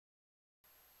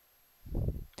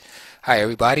Hi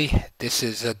everybody, this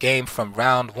is a game from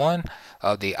round one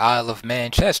of the Isle of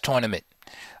Man chess tournament.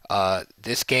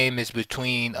 This game is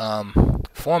between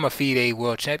former FIDE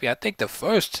world champion, I think the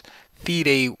first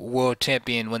FIDE world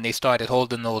champion when they started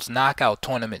holding those knockout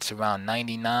tournaments around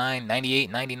 99,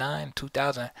 98, 99,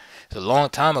 2000. It's a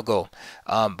long time ago.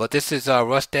 But this is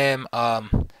Rustam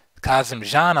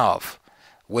Kasimdzhanov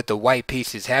with the white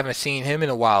pieces. Haven't seen him in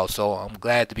a while, so I'm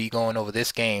glad to be going over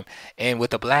this game. And with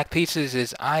the black pieces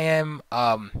is I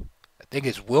think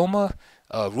it's Wilma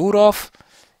Rudolf,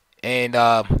 and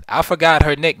I forgot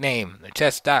her nickname.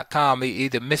 Chess.com,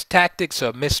 either Miss Tactics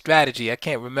or Miss Strategy. I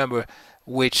can't remember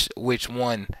which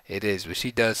one it is, but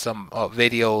she does some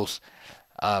videos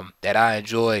that I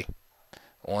enjoy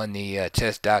on the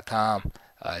Chess.com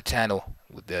channel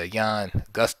with the Jan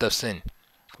Gustafsson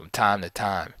from time to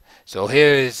time. So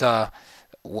here is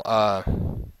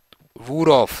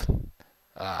Rudolf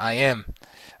IM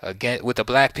again with the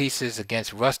black pieces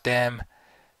against Rustam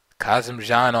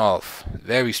Kasimdzhanov,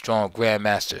 very strong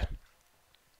grandmaster.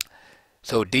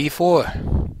 So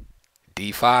d4,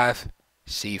 d5,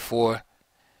 c4.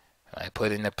 I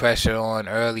putting the pressure on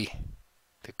early.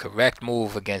 The correct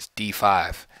move against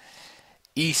d5.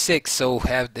 e6, so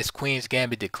have this queen's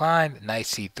gambit decline. Knight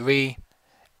c3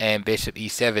 and bishop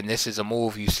e7. This is a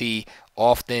move you see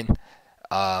often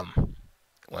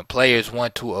when players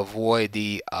want to avoid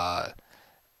the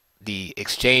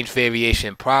exchange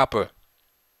variation proper.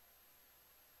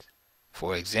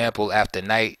 For example, after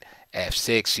knight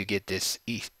f6, you get this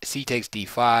c takes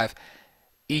d5,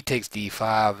 e takes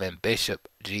d5, and bishop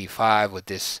g5 with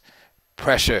this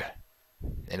pressure.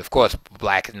 And of course,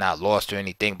 black is not lost or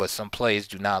anything, but some players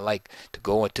do not like to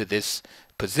go into this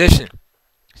position.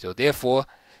 So therefore,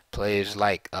 players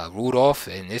like Rudolf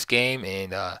in this game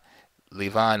and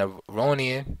Levan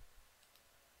Aronian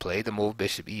play the move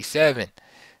bishop e7,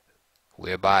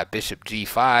 whereby bishop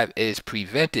g5 is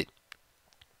prevented.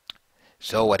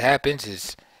 So what happens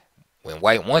is when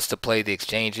white wants to play the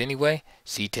exchange anyway,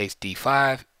 c takes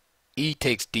d5, e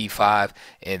takes d5,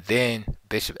 and then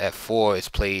bishop f4 is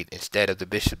played instead of the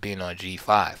bishop being on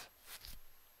g5.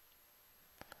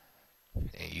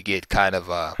 And you get kind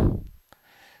of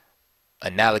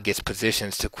analogous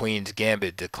positions to Queen's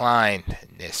Gambit decline.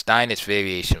 There's Steinitz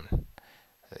variation.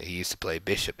 He used to play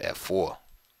bishop f4.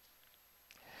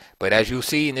 But as you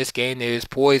see in this game, there is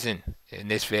poison in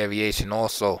this variation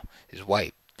also, is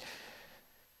white.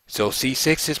 So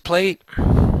c6 is played,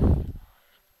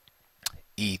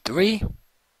 e3,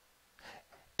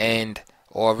 and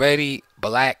already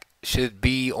black should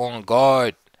be on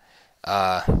guard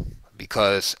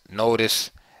because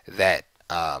notice that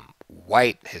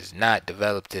white has not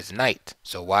developed his knight.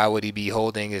 So why would he be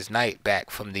holding his knight back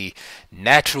from the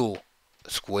natural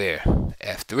square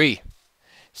f3?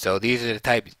 So these are the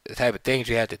type of things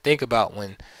you have to think about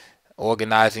when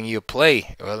organizing your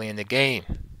play early in the game.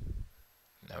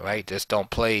 Alright, just don't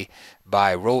play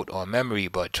by rote or memory,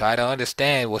 but try to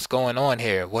understand what's going on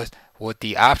here, what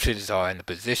the options are in the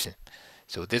position.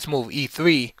 So this move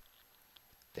e3,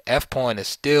 the f pawn is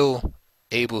still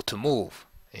able to move.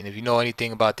 And if you know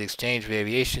anything about the exchange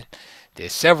variation,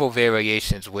 there's several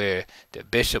variations where the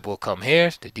bishop will come here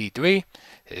to d3,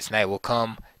 his knight will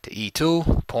come to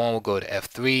e2, pawn will go to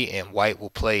f3, and white will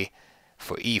play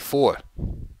for e4.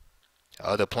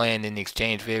 Other plan in the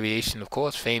exchange variation, of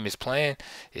course, famous plan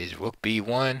is rook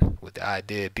b1 with the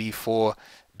idea of b4,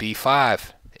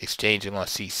 b5, exchanging on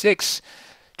c6,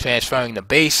 transferring the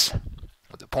base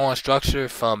of the pawn structure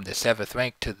from the 7th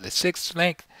rank to the 6th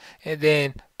rank, and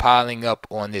then piling up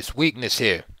on this weakness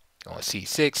here on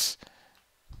c6,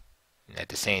 and at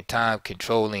the same time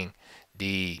controlling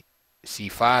the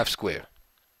c5 square.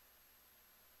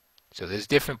 So there's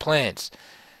different plans.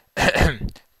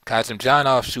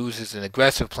 Kasimdzhanov chooses an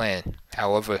aggressive plan,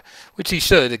 however, which he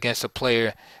should against a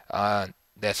player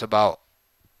that's about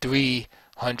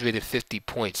 350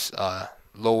 points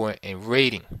lower in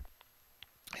rating.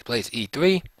 He plays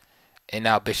e3, and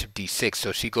now bishop d6,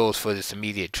 so she goes for this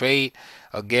immediate trade.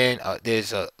 Again,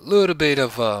 there's a little bit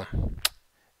of a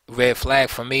red flag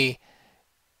for me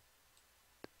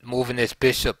moving this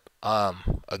bishop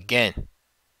again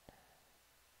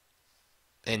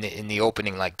in the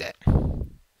opening like that.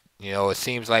 You know, it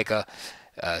seems like a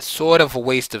sort of a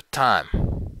waste of time,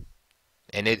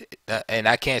 and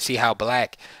I can't see how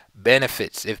black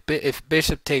benefits. If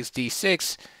bishop takes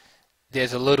d6,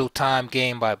 there's a little time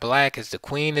gained by black as the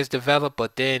queen is developed,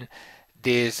 but then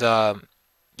there's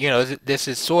you know, this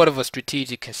is sort of a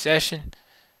strategic concession.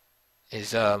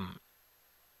 This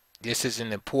is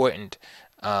an important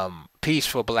piece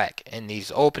for black in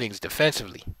these openings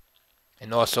defensively,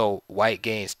 and also white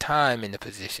gains time in the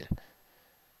position.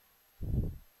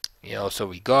 So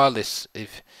regardless,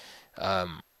 if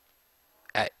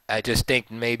I just think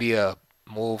maybe a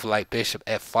move like bishop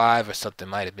f5 or something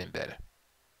might have been better.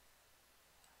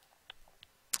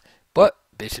 But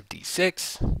bishop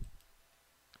d6,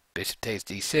 bishop takes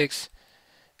d6,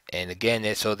 and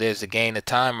again, so there's a gain of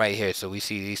time right here. So we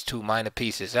see these two minor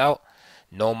pieces out,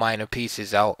 no minor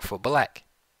pieces out for black.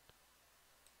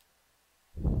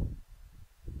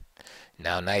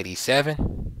 Now knight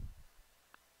e7.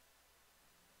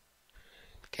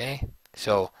 Okay,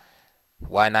 so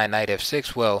why not knight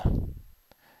f6? Well,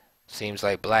 seems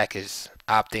like black is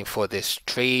opting for this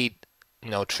trade,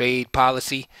 trade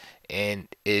policy, and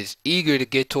is eager to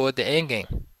get toward the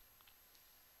endgame,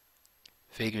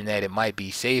 figuring that it might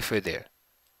be safer there.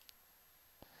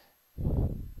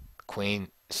 Queen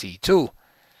c2,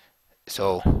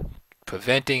 so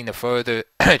preventing the further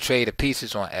trade of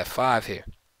pieces on f5 here.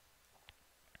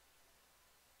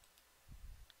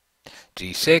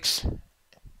 g6,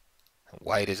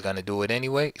 white is going to do it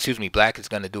anyway. Excuse me, black is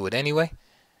going to do it anyway.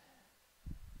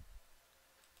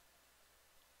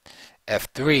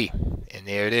 f3, and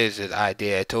there it is, the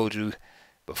idea I told you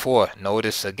before.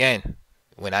 Notice again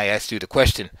when I asked you the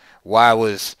question, why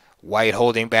was white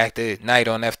holding back the knight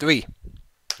on f3?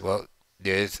 Well,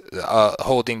 there's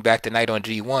holding back the knight on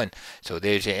g1. So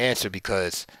there's your answer,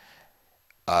 because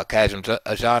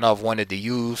Kasimdzhanov wanted to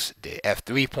use the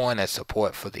f3 pawn as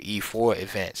support for the e4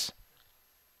 advance.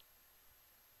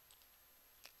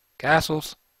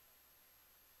 Castles.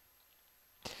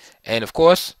 And of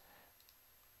course,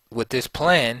 with this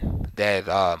plan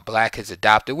that black has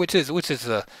adopted, which is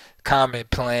a common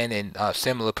plan in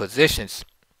similar positions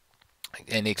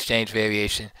in the exchange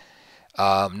variation,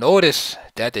 notice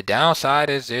that the downside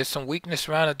is there's some weakness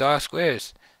around the dark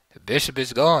squares. The bishop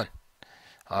is gone.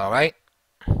 Alright,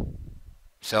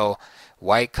 so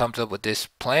white comes up with this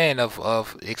plan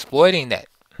of exploiting that.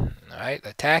 Alright,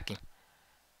 attacking.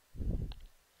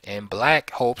 And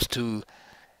black hopes to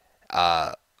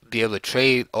be able to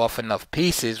trade off enough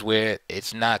pieces where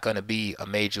it's not going to be a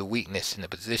major weakness in the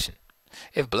position.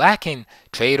 If black can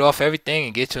trade off everything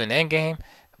and get to an endgame,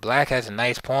 black has a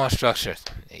nice pawn structure.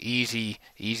 Easy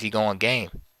going game.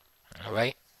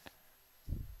 Alright?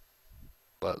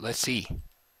 But let's see.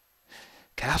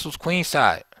 Castle's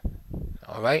queenside.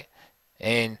 Alright?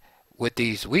 And with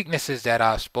these weaknesses that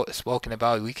I've spoken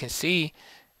about, we can see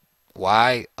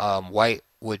why white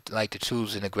would like to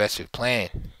choose an aggressive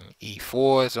plan.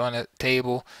 E4 is on the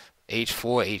table,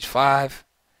 h4, h5,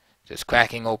 just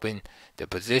cracking open the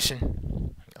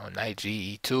position on knight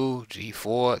g, e2,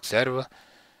 g4, etc.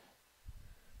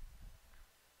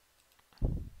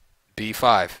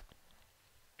 b5.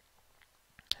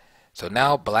 So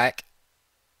now black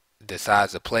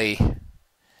decides to play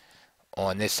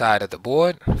on this side of the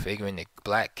board, figuring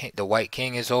the white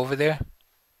king is over there.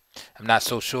 I'm not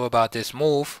so sure about this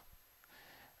move.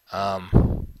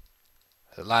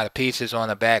 A lot of pieces on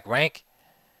the back rank,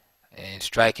 and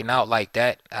striking out like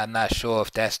that, I'm not sure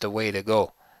if that's the way to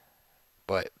go.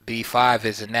 But b5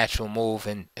 is a natural move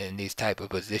in these type of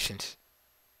positions,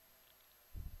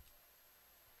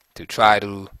 to try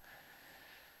to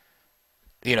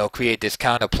create this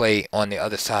counterplay on the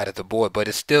other side of the board. But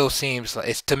it still seems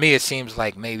like, to me it seems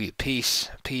like maybe peace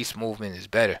movement is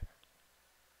better.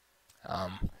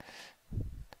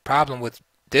 Problem with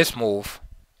this move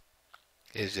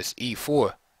is this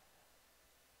e4.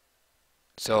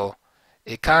 So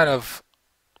it kind of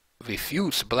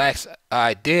refutes black's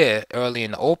idea early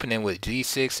in the opening with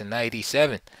g6 and knight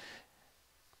e7,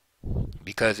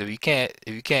 because if you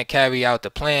can't carry out the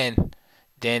plan,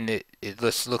 then it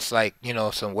just looks like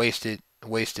some wasted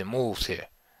moves here.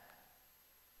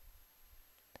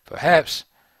 Perhaps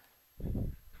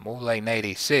move like knight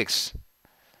a6,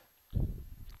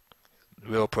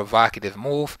 real provocative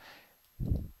move,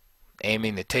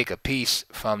 aiming to take a piece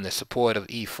from the support of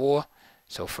e4.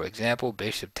 So for example,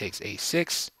 bishop takes a6.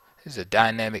 This is a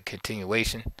dynamic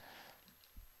continuation.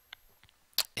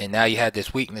 And now you have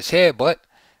this weakness here, but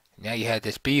now you have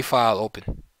this b file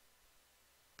open.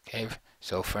 Okay,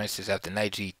 so for instance, after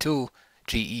knight g2,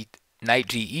 knight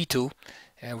ge2,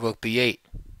 and rook b8.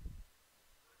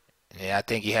 And I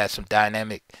think he has some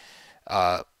dynamic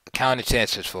counter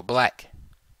chances for black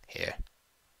here.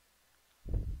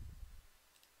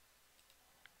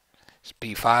 So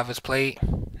b5 is played,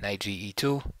 knight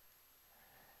ge2,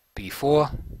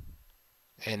 b4,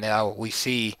 and now we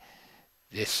see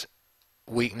this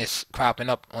weakness cropping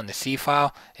up on the c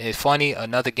file. And it's funny,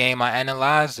 another game I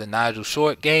analyzed, the Nigel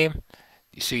Short game,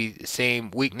 you see the same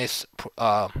weakness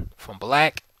from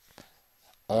black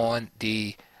on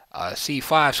the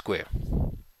c5 square.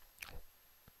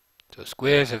 So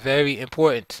squares are very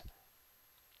important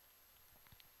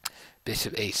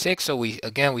bishop a6. So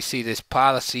we see this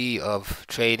policy of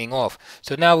trading off.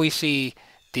 So now we see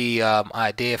the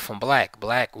idea from black.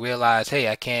 Black realized, hey,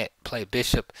 I can't play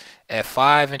bishop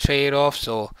f5 and trade off,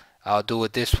 so I'll do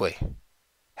it this way.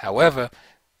 However,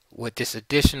 with this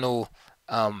additional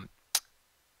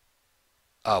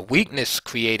weakness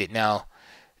created now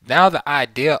the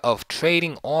idea of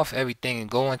trading off everything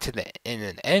and going to in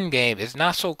an end game is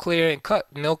not so clear and cut.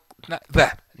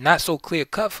 Not so clear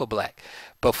cut for black.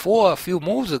 Before, a few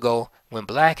moves ago, when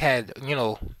black had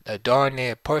a darn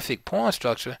near perfect pawn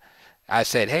structure, I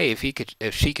said, hey,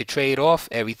 if she could trade off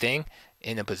everything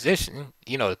in a position,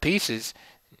 the pieces,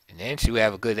 then she would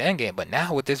have a good end game. But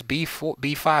now with this b5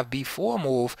 b4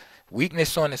 move,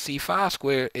 weakness on the c5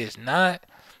 square is not.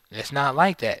 It's not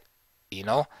like that.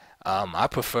 I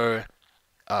prefer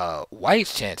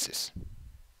white's chances.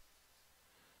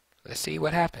 Let's see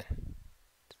what happened.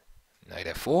 Knight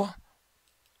f4.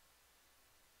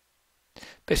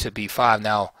 Bishop b5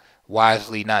 now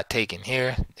wisely not taken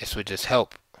here. This would just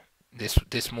help.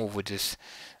 This move would just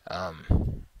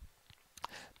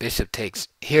bishop takes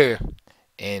here,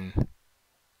 and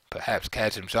perhaps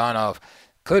Kasimdzhanov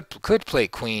could play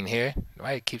queen here,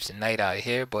 right? Keeps the knight out of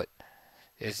here, but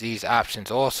there's these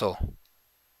options also.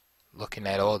 Looking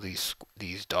at all these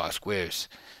dark squares,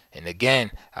 and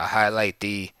again I highlight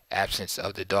the absence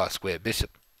of the dark square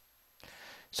bishop.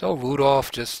 So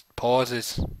Rudolf just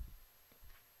pauses.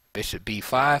 Bishop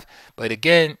b5, but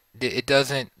again it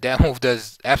doesn't. That move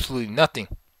does absolutely nothing.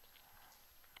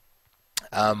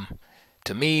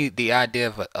 To me, the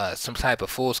idea of some type of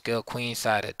full-scale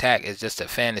queenside attack is just a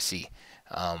fantasy.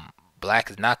 Black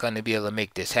is not going to be able to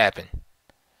make this happen.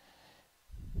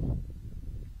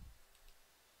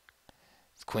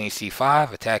 Queen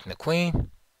c5, attacking the queen.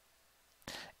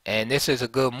 And this is a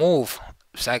good move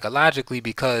psychologically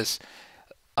because,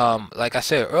 like I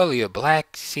said earlier,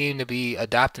 black seemed to be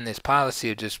adopting this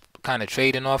policy of just kind of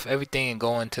trading off everything and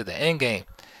going to the endgame.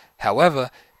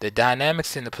 However, the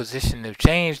dynamics in the position have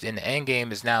changed, and the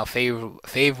endgame is now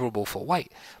favorable for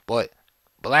white. But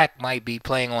black might be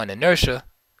playing on inertia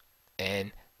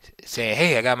and saying,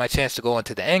 hey, I got my chance to go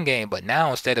into the endgame. But now,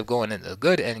 instead of going into a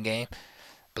good endgame,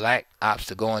 black opts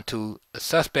to go into a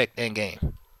suspect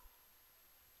endgame.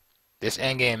 This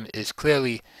endgame is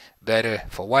clearly better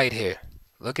for white here.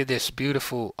 Look at this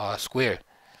beautiful square.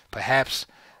 Perhaps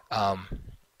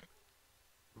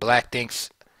black thinks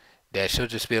that she'll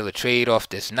just be able to trade off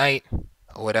this knight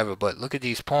or whatever, but look at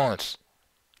these pawns.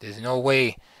 There's no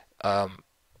way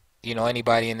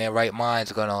anybody in their right mind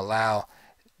is going to allow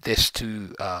this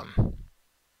to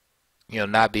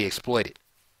not be exploited.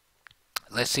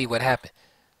 Let's see what happened.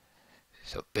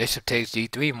 So bishop takes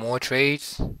d3, more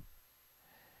trades.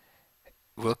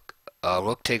 Rook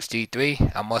takes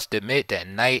d3. I must admit that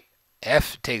knight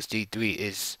f takes d3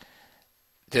 is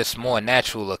just more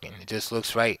natural looking. It just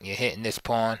looks right. You're hitting this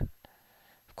pawn.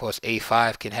 Of course,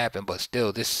 a5 can happen, but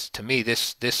still, to me,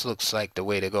 this looks like the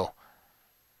way to go.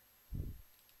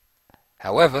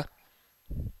 However,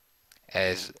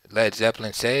 as Led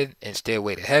Zeppelin said in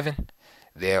Stairway to Heaven,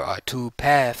 there are two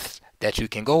paths that you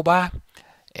can go by,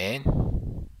 and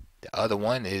the other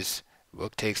one is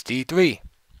rook takes d3.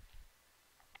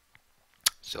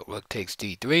 So rook takes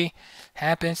d3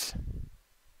 happens.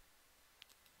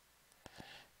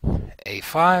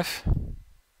 a5,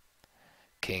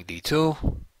 king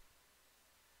d2,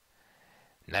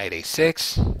 knight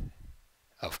a6.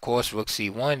 Of course, rook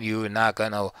c1, you're not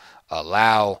going to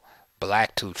allow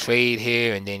black to trade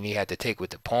here, and then you have to take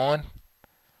with the pawn.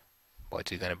 But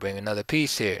you're going to bring another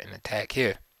piece here and attack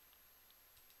here.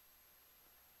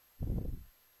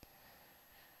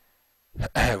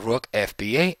 Rook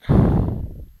fb8.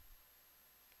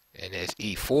 And there's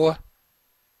e4.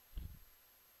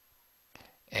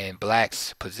 And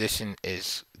black's position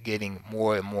is getting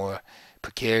more and more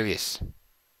precarious.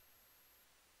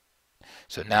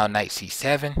 So now knight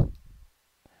c7.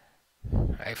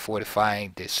 Right,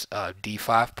 fortifying this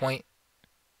d5 point.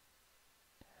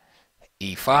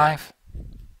 e5.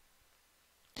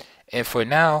 And for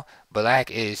now,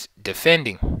 black is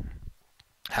defending.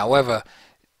 However,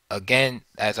 again,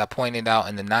 as I pointed out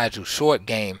in the Nigel Short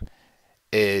game,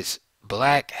 is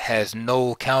black has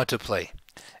no counterplay.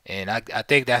 And I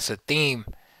think that's a theme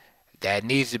that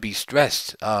needs to be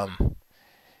stressed. I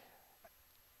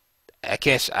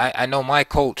know my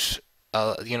coach,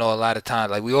 a lot of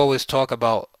times, like we always talk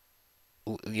about,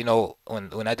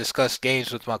 when I discuss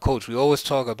games with my coach, we always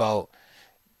talk about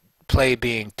play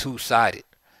being two-sided.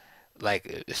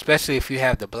 Like, especially if you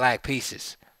have the black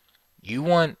pieces. You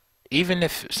want, even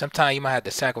if sometimes you might have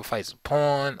to sacrifice a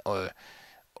pawn or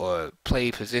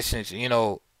play positions,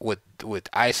 with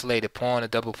isolated pawn or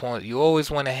double pawn, you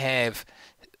always want to have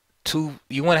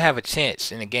you want to have a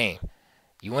chance in the game.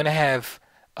 You want to have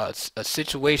a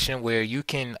situation where you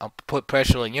can put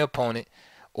pressure on your opponent,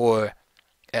 or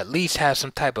at least have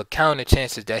some type of counter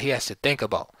chances that he has to think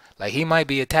about. Like, he might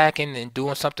be attacking and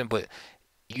doing something, but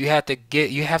you have to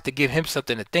give him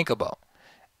something to think about.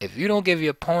 If you don't give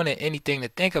your opponent anything to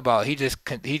think about, he just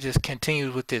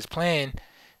continues with his plan,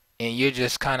 and you're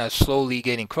just kind of slowly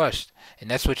getting crushed. And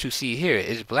that's what you see here.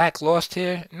 Is black lost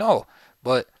here? No,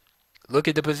 but look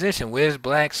at the position. Where's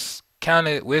black's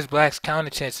counter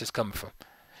chances coming from?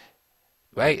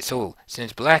 Right? So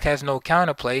since black has no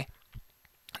counterplay,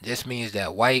 this means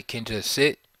that white can just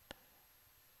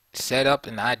set up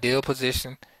an ideal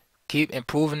position, keep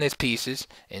improving his pieces,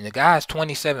 and the guy's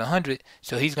 2700,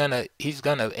 so he's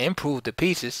gonna improve the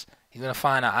pieces. He's gonna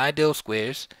find the ideal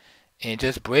squares and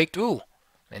just break through,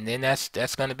 and then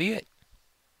that's gonna be it.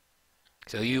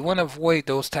 So you want to avoid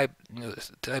those type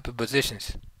of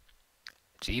positions.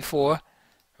 G4,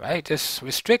 right? Just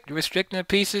restricting the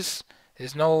pieces.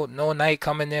 There's no knight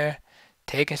coming there,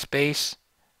 taking space.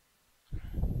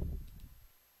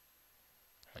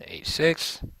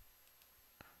 H6,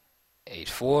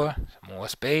 H4, some more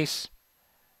space.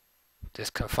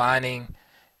 Just confining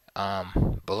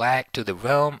black to the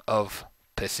realm of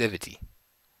passivity.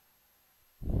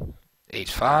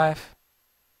 H5,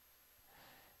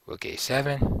 rook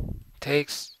A7,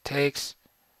 takes.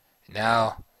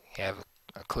 Now you have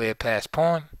a clear pass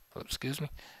pawn. Oops, excuse me.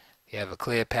 You have a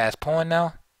clear pass pawn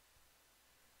now.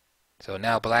 So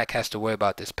now black has to worry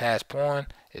about this pass pawn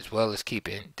as well as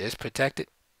keeping this protected.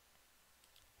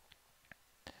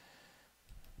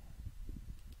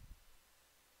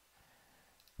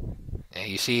 And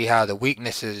you see how the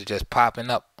weaknesses are just popping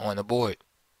up on the board.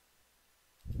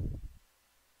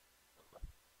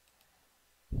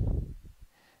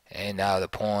 And now the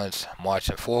pawn's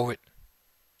marching forward.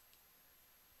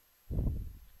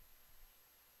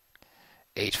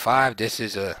 H5, this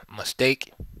is a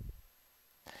mistake.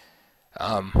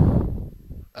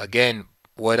 Again,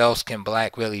 what else can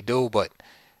black really do? But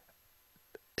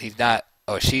he's not,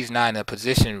 or she's not in a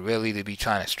position really to be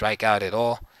trying to strike out at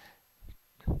all.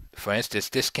 For instance,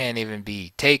 this can't even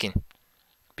be taken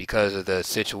because of the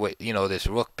situation, this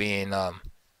rook being,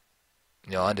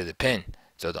 under the pin.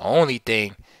 So the only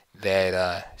thing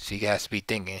that she has to be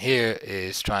thinking here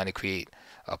is trying to create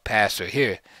a passer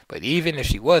here. But even if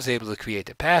she was able to create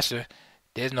the passer,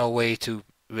 there's no way to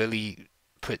really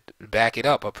back it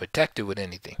up or protect it with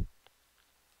anything.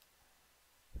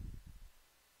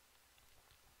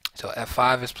 So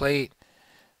F5 is played.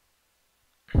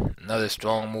 Another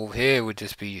strong move here would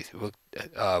just be rook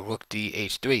D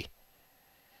H3.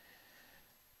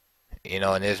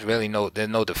 And there's really no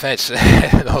defense,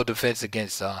 no defense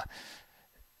against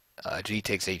G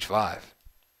takes H5.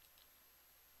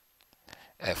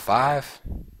 F5,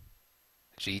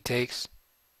 G takes.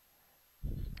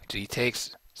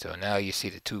 So now you see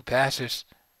the two passers,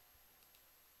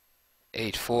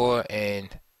 H4,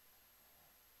 and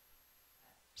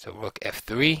so rook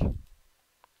F3.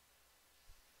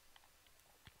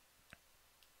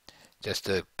 Just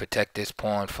to protect this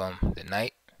pawn from the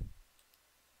knight.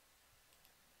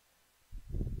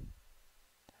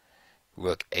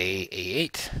 Rook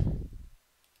A8.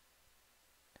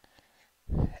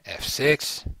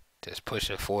 F6. Just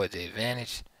pushing forward the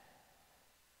advantage.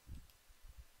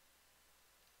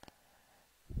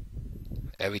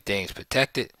 Everything's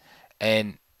protected.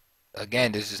 And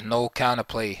again, this is no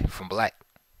counterplay from black.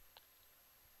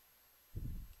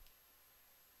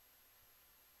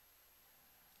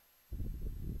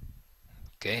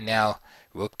 Okay, now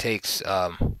rook takes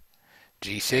G6.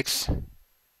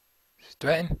 It's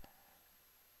threatened.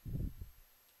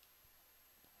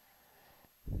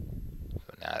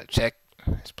 So now the check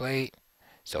is played.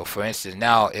 So for instance,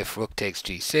 now if rook takes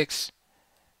G6,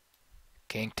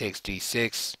 king takes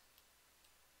G6,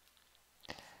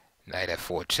 knight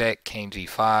F4 check, king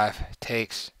G5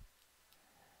 takes,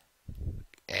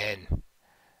 and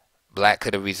black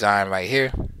could have resigned right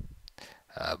here.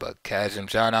 But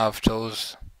Kasimdzhanov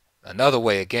chose another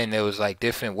way. Again, there was like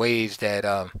different ways that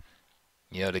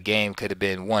the game could have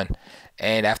been won.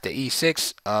 And after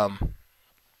E6,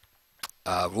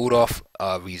 Rudolf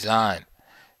resigned.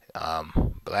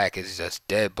 Black is just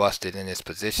dead busted in this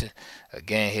position.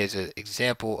 Again, here's an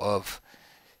example of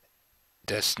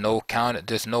there's no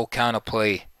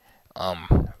counterplay,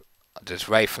 just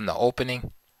right from the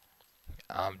opening.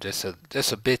 Just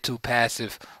a bit too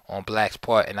passive on black's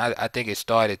part, and I think it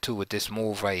started too with this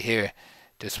move right here,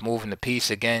 just moving the piece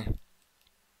again,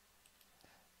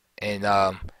 and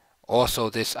also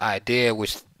this idea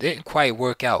which didn't quite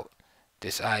work out,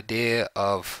 this idea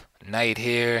of knight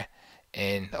here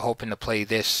and hoping to play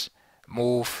this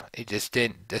move. It just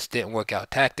didn't work out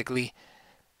tactically.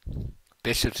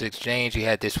 Bishop's exchange, you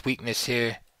had this weakness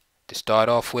here to start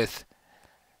off with,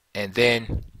 and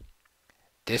then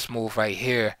this move right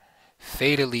here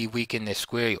fatally weakened the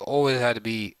square. You always have to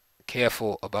be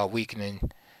careful about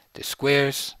weakening the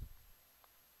squares.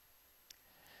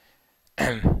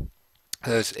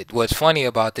 Because what's funny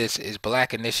about this is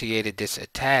black initiated this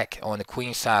attack on the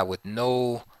queen side with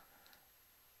no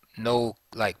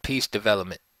like piece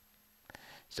development.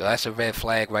 So that's a red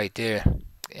flag right there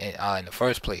in the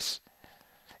first place.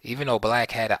 Even though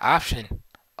black had an option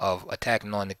of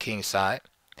attacking on the king side,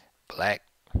 black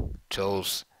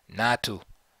chose not to.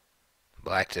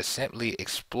 Black just simply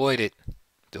exploited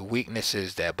the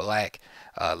weaknesses that black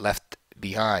left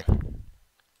behind.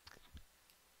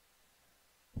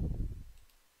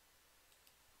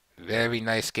 Very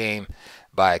nice game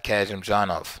by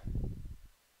Kasimdzhanov.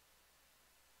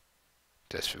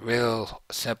 Just real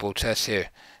simple chess here.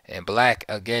 And black,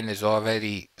 again, is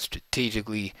already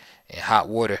strategically in hot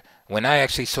water. When I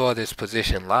actually saw this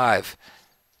position live,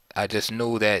 I just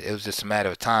knew that it was just a matter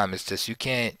of time. It's just you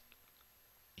can't,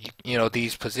 you know,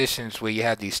 these positions where you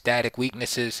have these static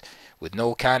weaknesses with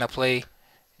no counterplay,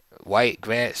 white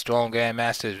strong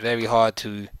grandmaster, is very hard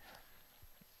to,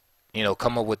 you know,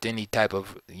 come up with any type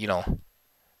of, you know,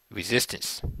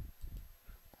 resistance.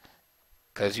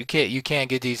 Cause you can't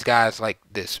get these guys like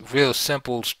this real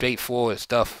simple, straightforward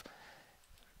stuff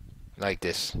like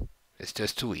this. It's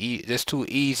just too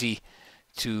easy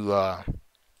to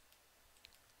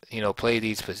you know, play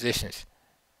these positions.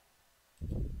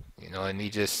 You know, and he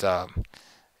just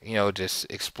you know, just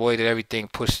exploited everything,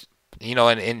 pushed, you know,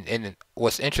 and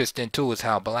what's interesting too is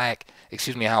how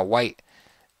how white,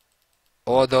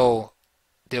 although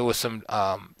there was some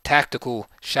tactical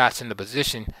shots in the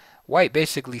position, white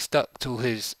basically stuck to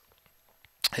his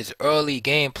early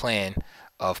game plan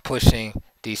of pushing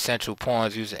these central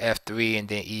pawns using f3 and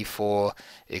then e4,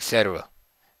 etc.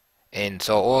 And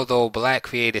so although black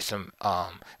created some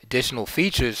additional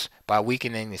features by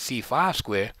weakening the c5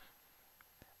 square,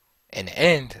 in the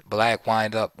end, black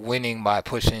wind up winning by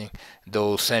pushing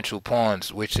those central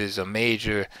pawns, which is a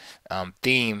major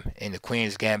theme in the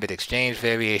Queen's Gambit exchange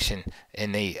variation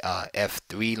in the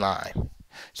f3 line.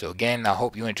 So again, I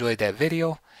hope you enjoyed that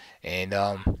video, and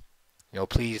you know,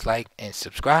 please like and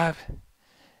subscribe,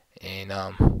 and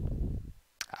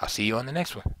I'll see you on the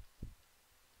next one.